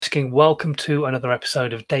marketing. Welcome to another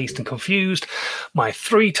episode of Dazed and Confused, my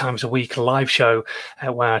 3 times a week live show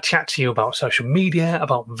where I chat to you about social media,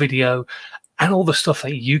 about video, and all the stuff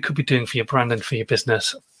that you could be doing for your brand and for your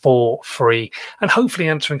business for free, and hopefully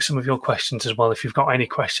answering some of your questions as well if you've got any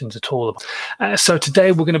questions at all. So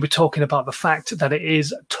today we're going to be talking about the fact that it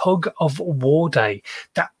is tug of war day,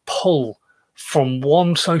 that pull from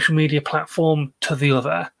one social media platform to the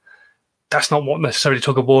other. That's not what necessarily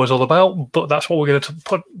tug of war is all about, but that's what we're going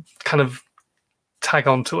to tag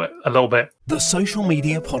onto it a little bit. The Social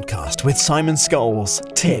Media Podcast with Simon Scholes.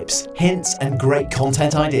 Tips, hints, and great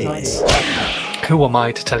content ideas. Who am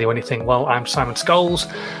I to tell you anything? Well, I'm Simon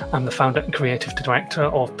Scholes. I'm the founder and creative director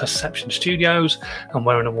of Perception Studios, and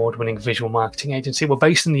we're an award-winning visual marketing agency. We're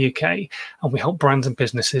based in the UK, and we help brands and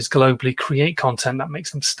businesses globally create content that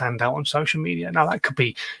makes them stand out on social media. Now, that could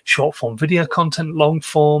be short-form video content,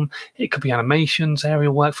 long-form. It could be animations,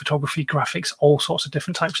 aerial work, photography, graphics, all sorts of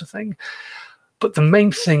different types of thing. But the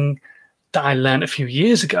main thing that I learned a few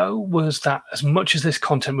years ago was that as much as this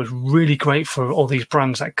content was really great for all these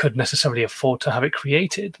brands that could necessarily afford to have it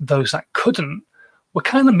created, those that couldn't were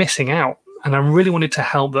kind of missing out. And I really wanted to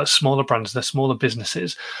help the smaller brands, the smaller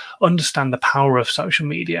businesses, understand the power of social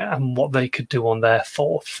media and what they could do on there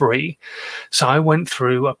for free. So I went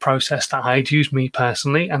through a process that I'd used me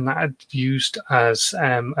personally and that I'd used as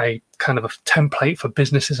a kind of a template for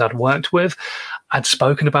businesses I'd worked with. I'd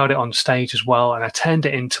spoken about it on stage as well, and I turned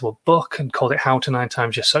it into a book and called it How to 9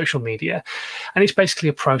 Times Your Social Media. And it's basically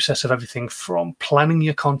a process of everything from planning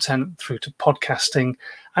your content through to podcasting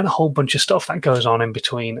and a whole bunch of stuff that goes on in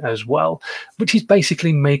between as well, which is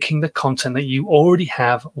basically making the content that you already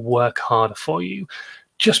have work harder for you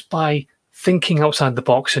just by thinking outside the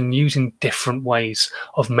box and using different ways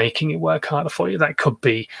of making it work harder for you. That could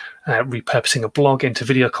be repurposing a blog into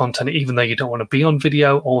video content, even though you don't want to be on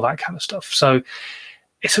video, all that kind of stuff. So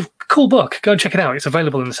it's a cool book. Go and check it out. It's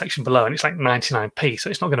available in the section below, and it's like 99p, so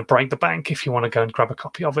it's not going to break the bank if you want to go and grab a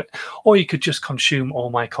copy of it. Or you could just consume all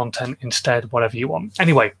my content instead, whatever you want.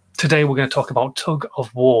 Anyway, today we're going to talk about tug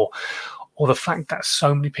of war, or the fact that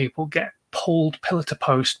so many people get pulled pillar to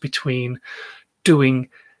post between doing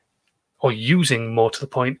or using, more to the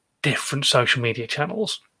point, different social media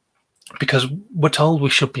channels, because we're told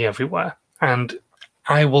we should be everywhere. And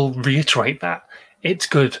I will reiterate that. It's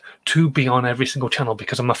good to be on every single channel,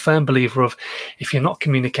 because I'm a firm believer of if you're not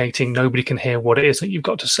communicating, nobody can hear what it is that you've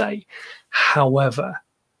got to say. However,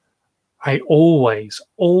 I always,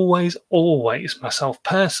 myself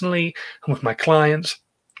personally and with my clients,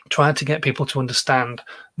 try to get people to understand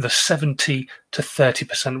the 70 to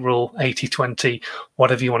 30% rule, 80-20,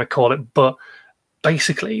 whatever you want to call it. But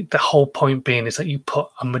basically, the whole point being is that you put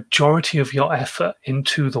a majority of your effort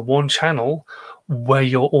into the one channel where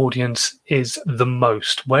your audience is the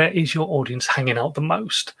most. Where is your audience hanging out the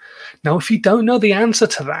most? Now, if you don't know the answer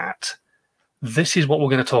to that, this is what we're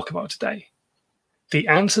going to talk about today. The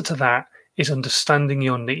answer to that is understanding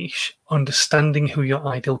your niche, understanding who your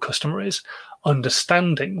ideal customer is,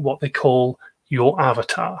 understanding what they call your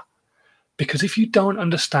avatar. Because if you don't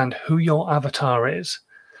understand who your avatar is,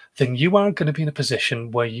 then you are going to be in a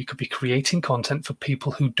position where you could be creating content for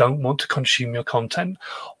people who don't want to consume your content,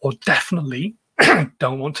 or definitely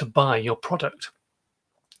don't want to buy your product.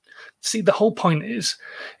 See, the whole point is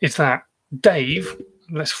that Dave,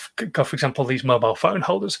 let's go, for example, these mobile phone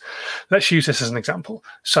holders. Let's use this as an example.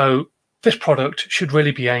 So this product should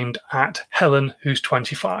really be aimed at Helen, who's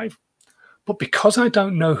 25. But because I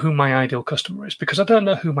don't know who my ideal customer is, because I don't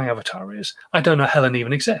know who my avatar is, I don't know Helen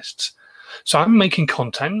even exists. So I'm making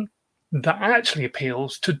content that actually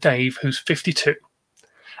appeals to Dave, who's 52.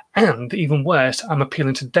 And even worse, I'm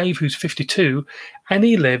appealing to Dave, who's 52, and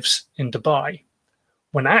he lives in Dubai.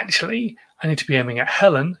 When actually, I need to be aiming at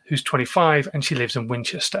Helen, who's 25, and she lives in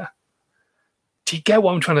Winchester. Do you get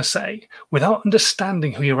what I'm trying to say? Without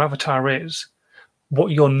understanding who your avatar is,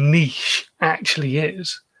 what your niche actually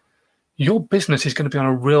is, your business is going to be on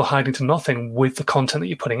a real hiding to nothing with the content that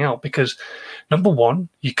you're putting out, because number one,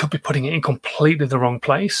 you could be putting it in completely the wrong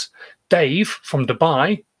place. Dave from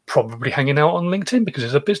Dubai, probably hanging out on LinkedIn because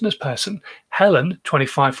he's a business person. Helen,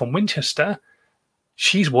 25, from Winchester,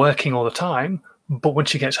 she's working all the time, but when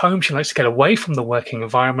she gets home, she likes to get away from the working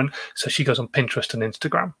environment, so she goes on Pinterest and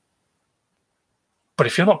Instagram. But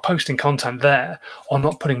if you're not posting content there or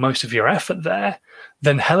not putting most of your effort there,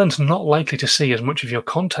 then Helen's not likely to see as much of your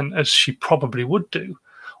content as she probably would do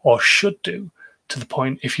or should do, to the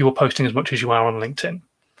point if you were posting as much as you are on LinkedIn.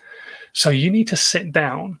 So you need to sit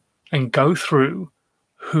down and go through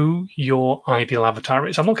who your ideal avatar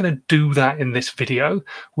is. I'm not going to do that in this video.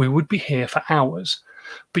 We would be here for hours.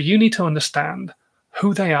 But you need to understand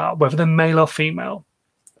who they are, whether they're male or female,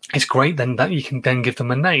 It's great then that you can then give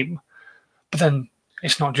them a name. But then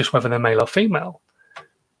it's not just whether they're male or female.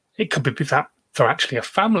 It could be that they're actually a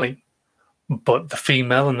family, but the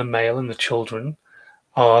female and the male and the children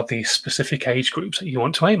are the specific age groups that you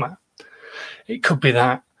want to aim at. It could be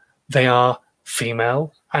that they are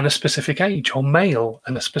female and a specific age, or male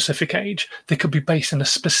and a specific age. They could be based in a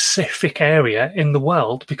specific area in the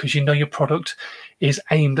world because you know your product is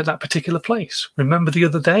aimed at that particular place. Remember the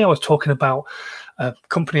other day I was talking about a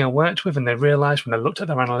company I worked with, and they realized when they looked at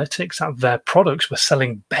their analytics that their products were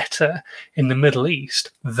selling better in the Middle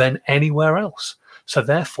East than anywhere else. So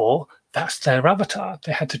therefore, that's their avatar.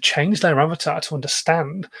 They had to change their avatar to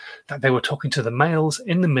understand that they were talking to the males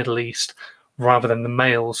in the Middle East rather than the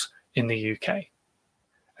males in the UK.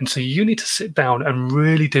 And so you need to sit down and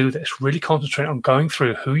really do this, really concentrate on going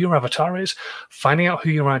through who your avatar is, finding out who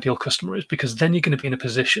your ideal customer is, because then you're going to be in a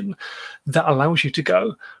position that allows you to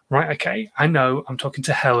go, right, okay, I know I'm talking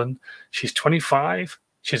to Helen. She's 25.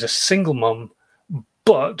 She's a single mum,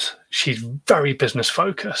 but she's very business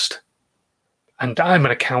focused. And I'm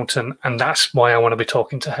an accountant, and that's why I want to be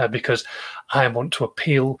talking to her, because I want to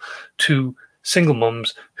appeal to single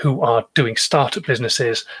mums who are doing startup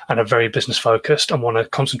businesses and are very business focused and want to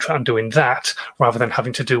concentrate on doing that rather than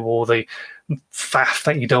having to do all the faff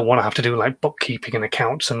that you don't want to have to do, like bookkeeping and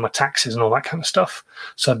accounts and my taxes and all that kind of stuff.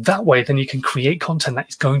 So that way, then you can create content that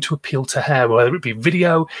is going to appeal to her, whether it be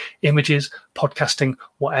video, images, podcasting,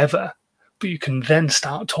 whatever. But you can then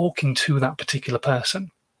start talking to that particular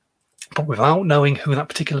person. But without knowing who that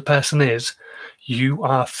particular person is, you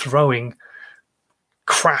are throwing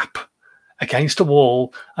crap against a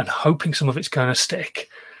wall and hoping some of it's going to stick.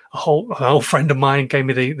 An old friend of mine gave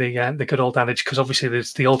me the good old adage, because obviously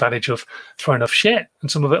there's the old adage of throw enough shit and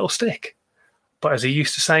some of it will stick. But as he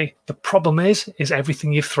used to say, the problem is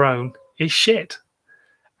everything you've thrown is shit.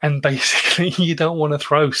 And basically, you don't want to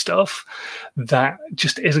throw stuff that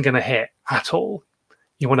just isn't going to hit at all.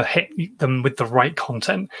 You want to hit them with the right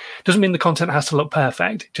content. Doesn't mean the content has to look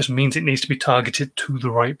perfect. It just means it needs to be targeted to the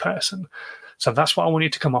right person. So that's what I want you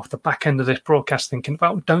to come off the back end of this broadcast thinking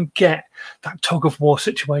about. Don't get that tug of war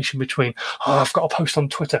situation between, oh, I've got to post on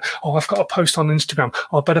Twitter. Oh, I've got to post on Instagram.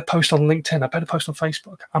 Oh, I better post on LinkedIn. I better post on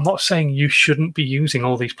Facebook. I'm not saying you shouldn't be using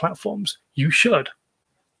all these platforms. You should.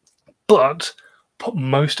 But put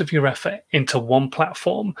most of your effort into one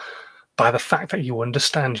platform by the fact that you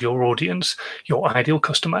understand your audience, your ideal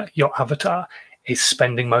customer, your avatar is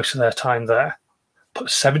spending most of their time there. Put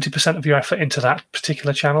 70% of your effort into that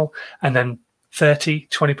particular channel, and then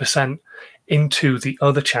 20% into the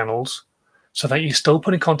other channels, so that you're still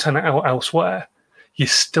putting content out elsewhere. You're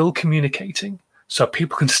still communicating, so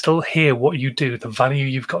people can still hear what you do, the value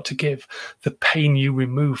you've got to give, the pain you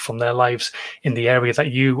remove from their lives in the area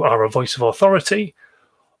that you are a voice of authority,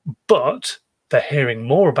 but they're hearing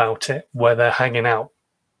more about it where they're hanging out.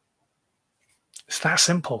 It's that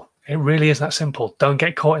simple. It really is that simple. Don't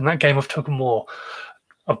get caught in that game of tug and war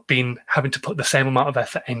of having to put the same amount of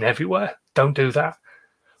effort in everywhere. Don't do that.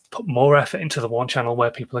 Put more effort into the one channel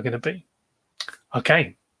where people are going to be.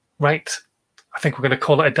 Okay, right. I think we're going to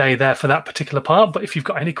call it a day there for that particular part. But if you've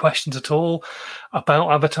got any questions at all about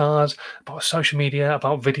avatars, about social media,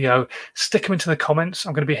 about video, stick them into the comments.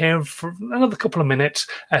 I'm going to be here for another couple of minutes.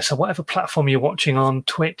 So whatever platform you're watching on,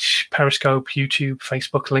 Twitch, Periscope, YouTube,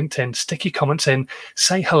 Facebook, LinkedIn, stick your comments in,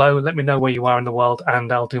 say hello, let me know where you are in the world, and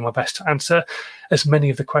I'll do my best to answer as many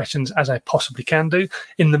of the questions as I possibly can do.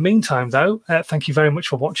 In the meantime, though, thank you very much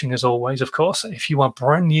for watching as always, of course. If you are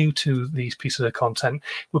brand new to these pieces of content,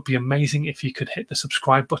 it would be amazing if you could hit the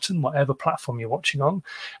subscribe button, whatever platform you're watching on.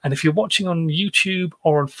 And if you're watching on YouTube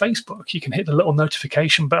or on Facebook, you can hit the little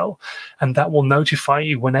notification bell, and that will notify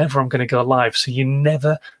you whenever I'm going to go live, so you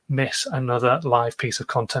never miss another live piece of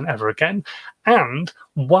content ever again. And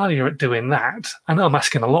while you're doing that, I know I'm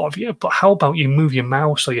asking a lot of you, but how about you move your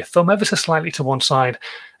mouse or your thumb ever so slightly to one side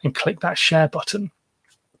and click that share button?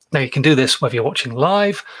 Now, you can do this whether you're watching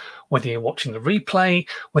live, whether you're watching the replay,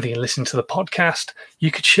 whether you're listening to the podcast.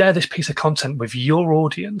 You could share this piece of content with your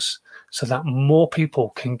audience so that more people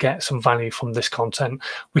can get some value from this content.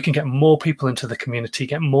 We can get more people into the community,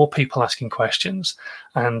 get more people asking questions,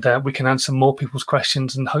 and we can answer more people's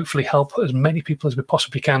questions and hopefully help as many people as we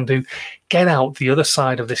possibly can do get out the other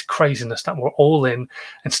side of this craziness that we're all in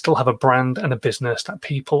and still have a brand and a business that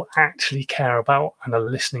people actually care about and are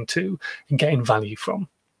listening to and getting value from.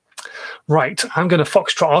 Right, I'm going to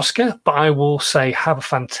foxtrot Oscar, but I will say have a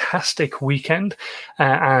fantastic weekend,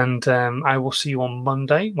 and I will see you on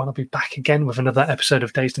Monday when I'll be back again with another episode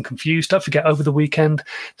of Dazed and Confused. Don't forget, over the weekend,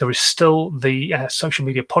 there is still the social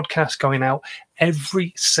media podcast going out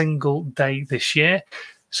every single day this year.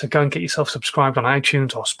 So go and get yourself subscribed on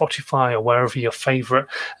iTunes or Spotify or wherever your favorite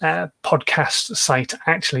podcast site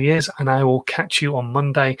actually is. And I will catch you on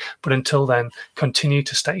Monday. But until then, continue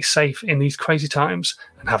to stay safe in these crazy times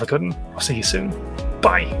and have a good one. I'll see you soon.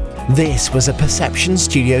 Bye. This was a Perception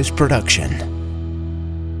Studios production.